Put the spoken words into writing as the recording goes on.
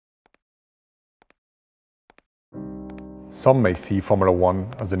Some may see Formula One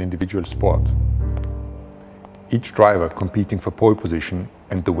as an individual sport. Each driver competing for pole position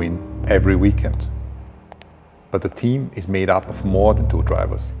and the win every weekend. But the team is made up of more than two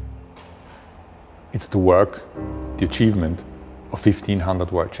drivers. It's the work, the achievement of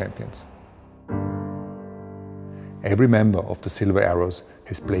 1,500 world champions. Every member of the Silver Arrows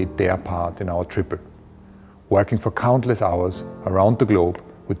has played their part in our triple, working for countless hours around the globe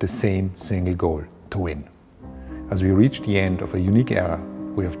with the same single goal, to win. As we reach the end of a unique era,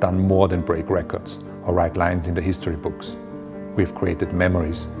 we have done more than break records or write lines in the history books. We have created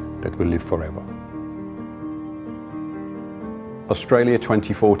memories that will live forever. Australia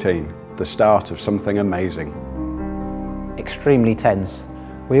 2014, the start of something amazing. Extremely tense,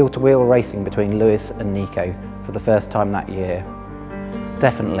 wheel-to-wheel racing between Lewis and Nico for the first time that year.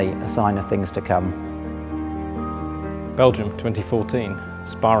 Definitely a sign of things to come. Belgium 2014,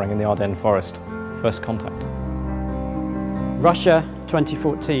 sparring in the Ardennes forest, first contact. Russia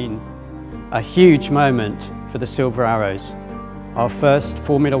 2014, a huge moment for the Silver Arrows, our first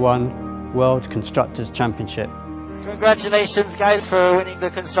Formula One World Constructors' Championship. Congratulations guys for winning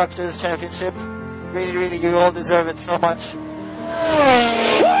the Constructors' Championship. Really, you all deserve it so much. World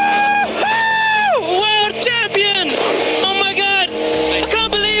champion! Oh my God! I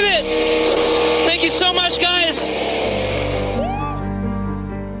can't believe it! Thank you so much, guys!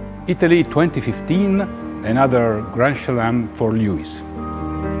 Italy 2015, another Grand Slam for Lewis.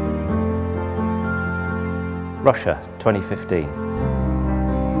 Russia 2015.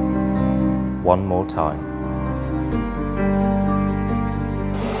 One more time.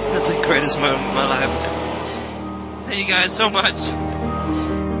 That's the greatest moment of my life. Thank you guys so much.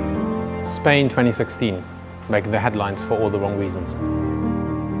 Spain 2016, making the headlines for all the wrong reasons.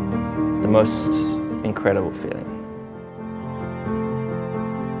 The most incredible feeling.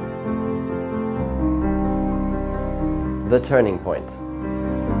 The turning point.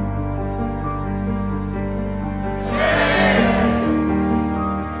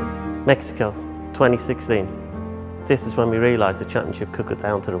 Mexico 2016. This is when we realised the championship could go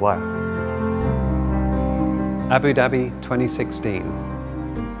down to the wire. Abu Dhabi 2016.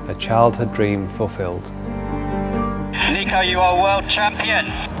 A childhood dream fulfilled. Nico, you are world champion.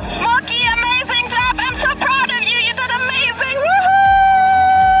 Marky, amazing job. I'm so proud of you. You did amazing.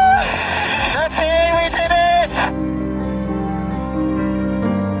 Woohoo! Happy, we did it!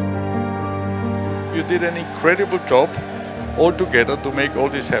 You did an incredible job all together to make all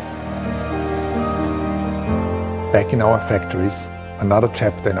this happen. Back in our factories, another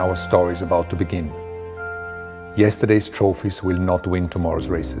chapter in our story is about to begin. Yesterday's trophies will not win tomorrow's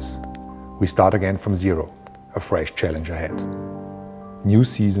races. We start again from zero, a fresh challenge ahead. New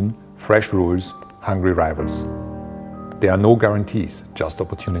season, fresh rules, hungry rivals. There are no guarantees, just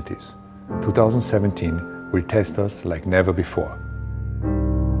opportunities. 2017 will test us like never before.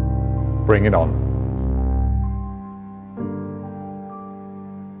 Bring it on.